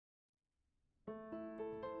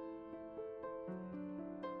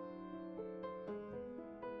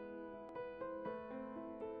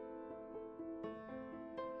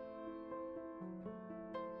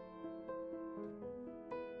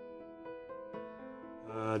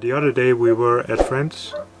The other day we were at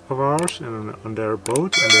friends of ours on their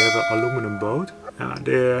boat, and they have an aluminum boat.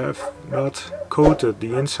 They have not coated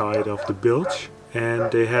the inside of the bilge, and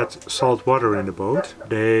they had salt water in the boat.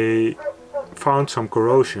 They found some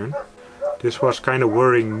corrosion. This was kind of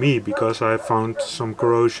worrying me because I found some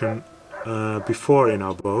corrosion before in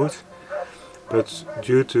our boat, but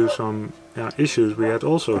due to some issues we had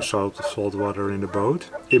also salt water in the boat.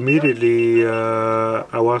 Immediately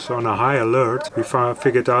I was on a high alert. We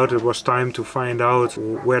figured out it was time to find out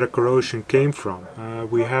where the corrosion came from.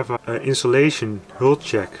 We have an insulation hull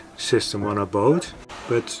check system on our boat,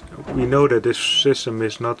 but we know that this system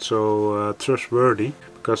is not so trustworthy,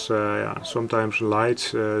 because sometimes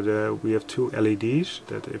lights, we have two LEDs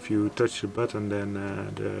that if you touch the button then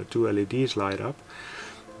the two LEDs light up,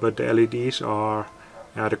 but the LEDs are,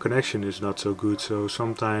 the connection is not so good, so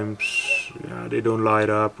sometimes they don't light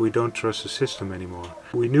up. We don't trust the system anymore.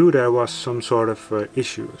 We knew there was some sort of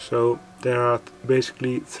issue, so there are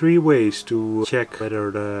basically three ways to check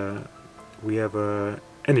whether we have an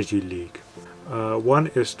energy leak. One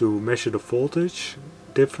is to measure the voltage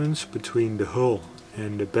difference between the hull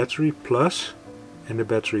and the battery plus and the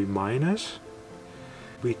battery minus.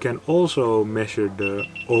 We can also measure the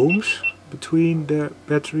ohms between the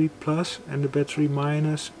battery plus and the battery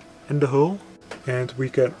minus and the hull. And we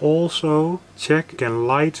can also check, can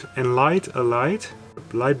light a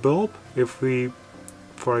light bulb if we,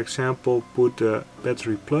 for example, put the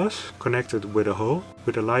battery plus connected with a hull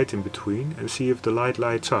with a light in between, and see if the light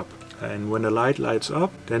lights up. And when the light lights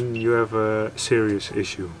up, then you have a serious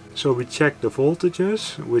issue. So we check the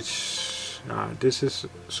voltages, which this is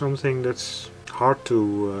something that's hard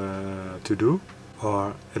to do,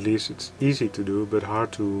 or at least it's easy to do, but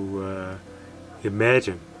hard to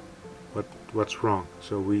imagine what's wrong.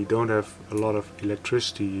 So we don't have a lot of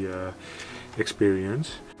electricity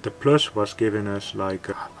experience. The plus was giving us like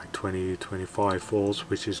 20-25 volts,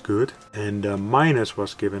 which is good, and the minus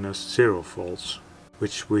was giving us 0 volts,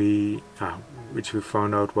 which we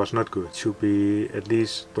found out was not good. It should be at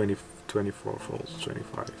least 24 volts,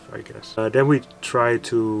 25 I guess. Then we tried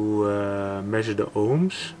to measure the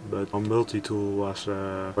ohms, but our multi-tool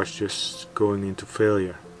was just going into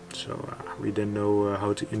failure. So we didn't know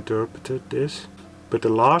how to interpret this. But the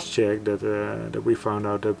last check that we found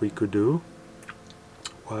out that we could do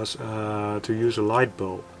was to use a light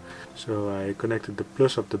bulb. So I connected the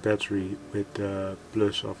plus of the battery with the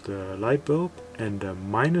plus of the light bulb and the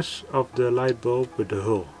minus of the light bulb with the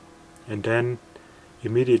hull. And then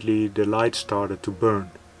immediately the light started to burn.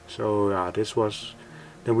 So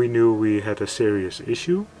then we knew we had a serious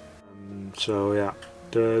issue.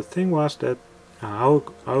 The thing was that how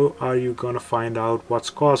are you gonna find out what's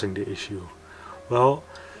causing the issue? Well,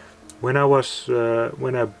 when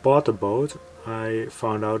I bought the boat, I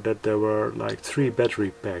found out that there were like 3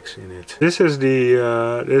 battery packs in it. This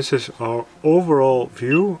is our overall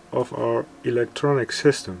view of our electronic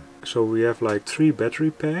system. So we have like 3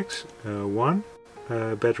 battery packs. One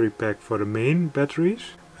battery pack for the main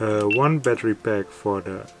batteries, one battery pack for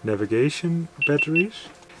the navigation batteries,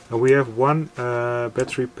 and we have one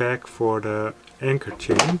battery pack for the anchor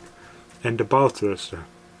chain and the bow thruster.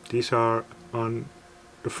 These are on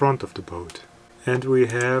the front of the boat. And we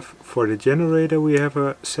have, for the generator, we have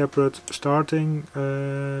a separate starting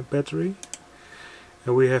battery,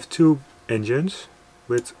 and we have 2 engines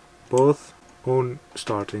with both own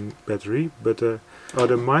starting battery, but the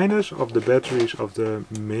minus of the batteries of the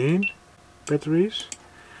main batteries,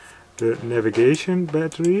 the navigation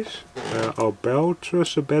batteries, our bow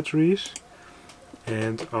thruster batteries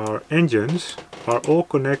and our engines are all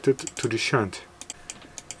connected to the shunt,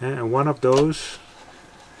 and one of those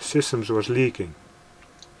systems was leaking.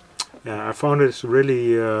 I found this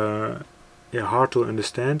really hard to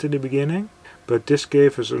understand in the beginning, but this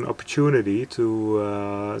gave us an opportunity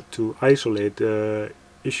to isolate the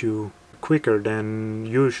issue quicker than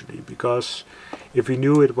usually, because if we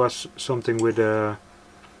knew it was something with the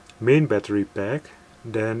main battery pack,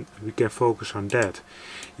 then we can focus on that.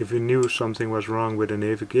 If we knew something was wrong with the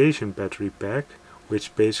navigation battery pack,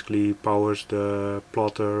 which basically powers the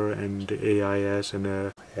plotter and the AIS and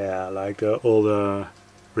all the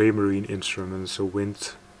Raymarine instruments, so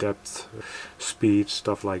wind, depth, speed,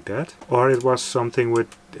 stuff like that. Or it was something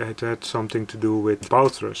it had something to do with bow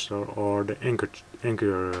thruster or the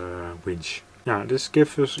anchor winch. This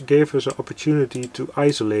gave us an opportunity to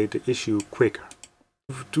isolate the issue quicker.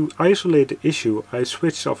 To isolate the issue, I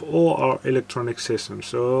switched off all our electronic systems.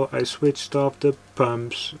 So I switched off the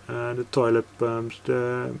pumps, the toilet pumps,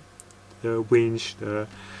 the winch, the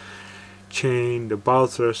chain, the bow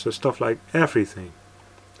thruster, stuff like everything.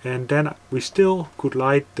 And then we still could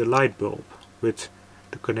light the light bulb with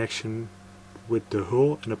the connection with the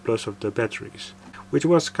hull and the plus of the batteries, which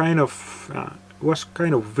was kind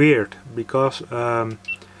of weird, because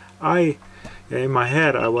in my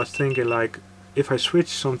head I was thinking, like, if I switch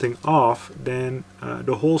something off, then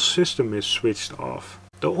the whole system is switched off.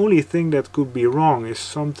 The only thing that could be wrong is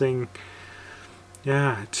something,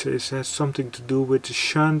 it has something to do with the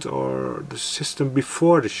shunt or the system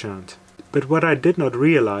before the shunt. But what I did not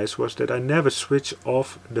realize was that I never switched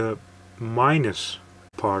off the minus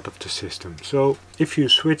part of the system. So if you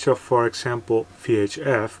switch off, for example,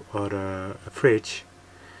 VHF or the fridge,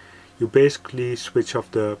 you basically switch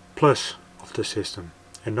off the plus of the system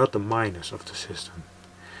and not the minus of the system.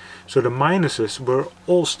 So the minuses were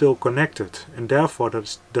all still connected, and therefore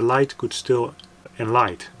the light could still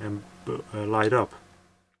light up.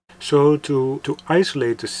 So to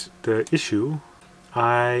isolate the issue,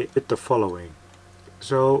 I did the following.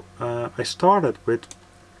 So I started with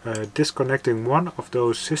disconnecting one of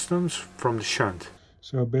those systems from the shunt.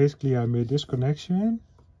 So basically I made this connection,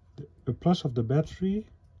 the plus of the battery,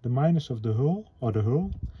 the minus of the hull,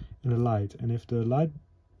 and the light. And if the light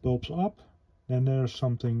bulbs up, then there's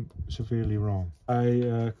something severely wrong.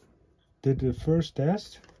 I did the first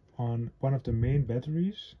test on one of the main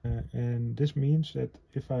batteries, and this means that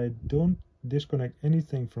if I don't disconnect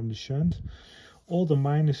anything from the shunt, all the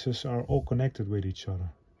minuses are all connected with each other.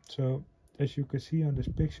 So as you can see on this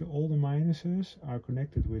picture, all the minuses are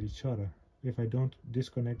connected with each other if I don't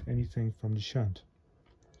disconnect anything from the shunt.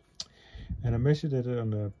 And I measured it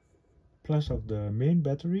on the plus of the main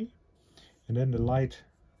battery, and then the light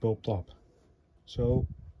bulbed up. So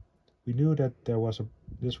we knew that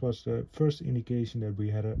this was the first indication that we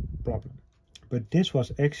had a problem. But this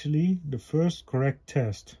was actually the first correct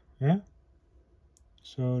test. Yeah.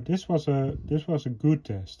 So this was a good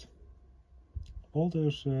test. All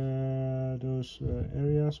those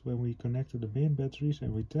areas when we connected the main batteries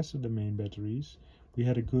and we tested the main batteries, we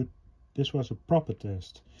had this was a proper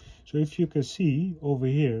test. So if you can see over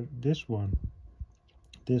here, this one,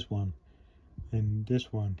 and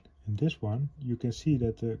this one, and this one, you can see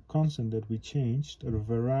that the constant that we changed, or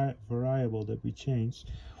the variable that we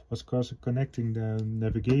changed, was connecting the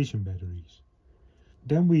navigation batteries.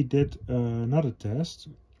 Then we did another test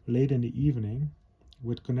late in the evening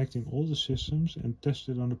with connecting all the systems and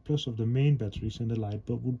tested on the plus of the main batteries, and the light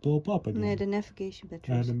bulb would bulb up again. No, the navigation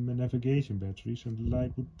batteries. The navigation batteries, and the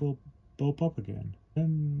light would bulb up again.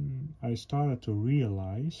 Then I started to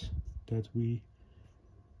realize that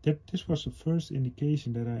this was the first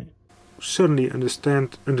indication that I suddenly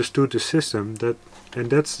understood the system, and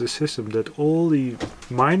that's the system that all the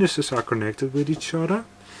minuses are connected with each other.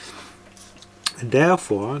 And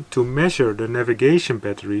therefore, to measure the navigation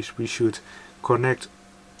batteries, we should connect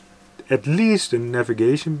at least the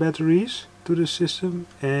navigation batteries to the system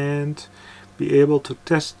and be able to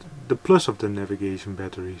test the plus of the navigation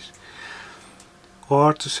batteries.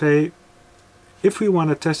 Or to say, if we want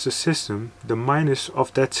to test the system, the minus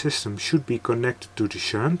of that system should be connected to the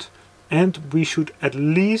shunt, and we should at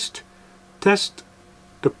least test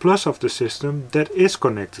the plus of the system that is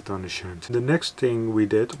connected on the shunt. The next thing we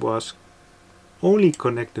did was only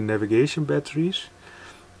connect the navigation batteries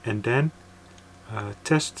and then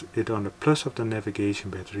test it on the plus of the navigation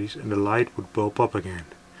batteries, and the light would bulb up again.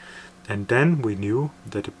 And then we knew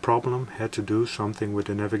that the problem had to do something with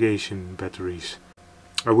the navigation batteries.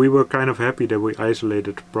 We were kind of happy that we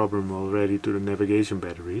isolated the problem already to the navigation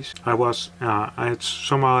batteries. I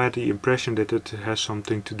somehow had the impression that it has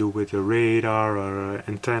something to do with the radar or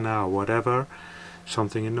antenna or whatever,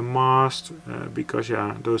 something in the mast, because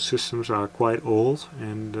those systems are quite old,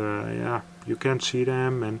 and you can't see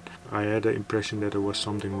them, and I had the impression that there was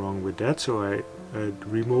something wrong with that, so I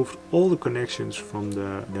removed all the connections from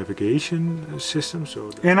the navigation system.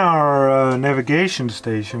 So in our navigation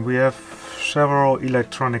station we have several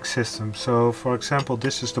electronic systems. So for example,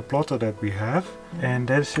 this is the plotter that we have, and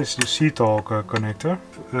this is the C-Talk connector.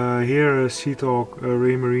 Here is C-Talk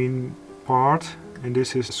Raymarine part, and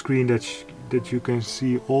this is a screen that you can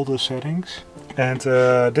see all the settings. And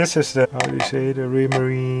this is the the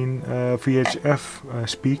Raymarine VHF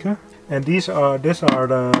speaker. And these are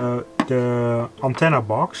the antenna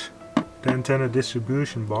box, the antenna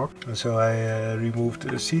distribution box. And so I removed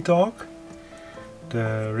the C-Talk,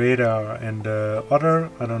 the radar, and the other,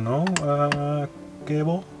 I don't know,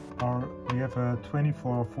 cable. We have a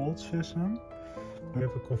 24-volt system. We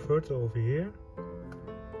have a converter over here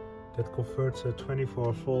that converts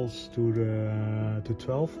 24 volts to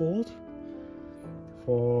 12 volt.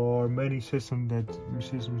 For many systems that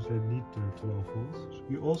need 12 volts.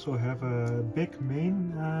 We also have a big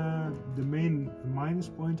the main minus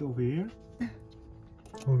point over here.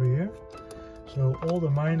 So all the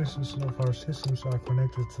minuses of our systems are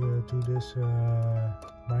connected to this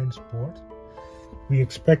minus port. We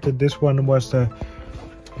expected this one was the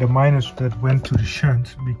minus that went to the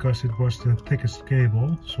shunt because it was the thickest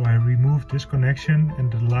cable. So I removed this connection and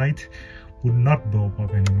the light would not bulb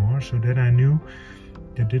up anymore. So then I knew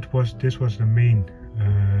that this was the main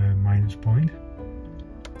minus point.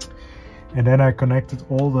 And then I connected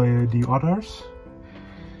all the others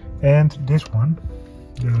and this one,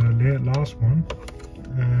 the last one,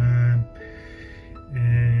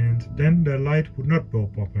 and then the light would not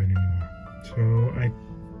bulb up anymore. So I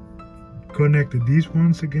connected these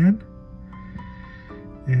ones again,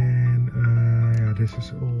 and yeah, these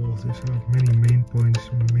are many main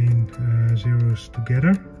points, main zeros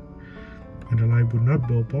together, and the light would not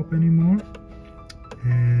bulb up anymore.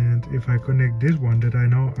 And if I connect this one that I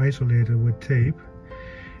now isolated with tape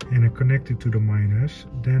and I connect it to the minus,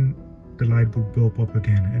 then the light would bulb up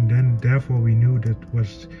again, and then therefore we knew that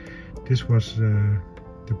this was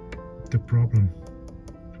the problem.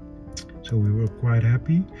 So we were quite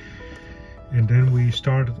happy, and then we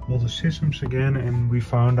started all the systems again, and we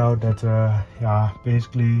found out that yeah,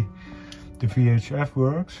 basically the VHF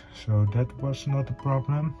works, so that was not a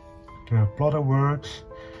problem. The plotter works,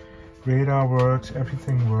 radar works,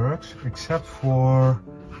 everything works except for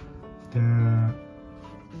the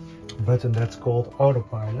button that's called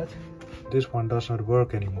autopilot. This one does not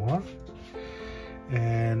work anymore.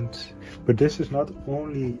 But this is not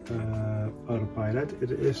only autopilot, it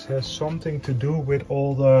has something to do with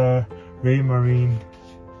all the Raymarine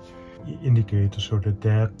indicators, so the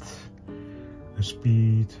depth, the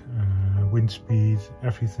speed, wind speed,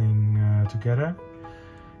 everything together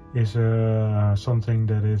is something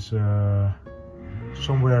that is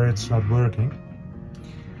somewhere it's not working.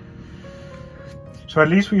 So at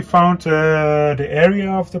least we found the area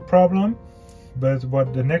of the problem. But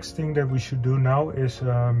what the next thing that we should do now is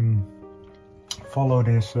follow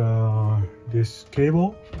this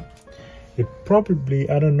cable. It probably,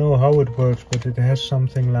 I don't know how it works, but it has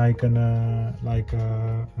something like a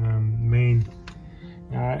main.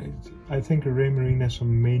 I think a Raymarine has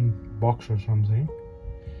some main box or something.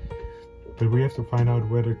 But we have to find out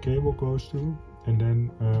where the cable goes to, and then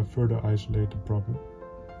further isolate the problem.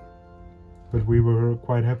 But we were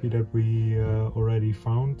quite happy that we already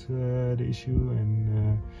found the issue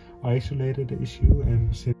and isolated the issue,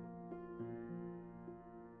 and since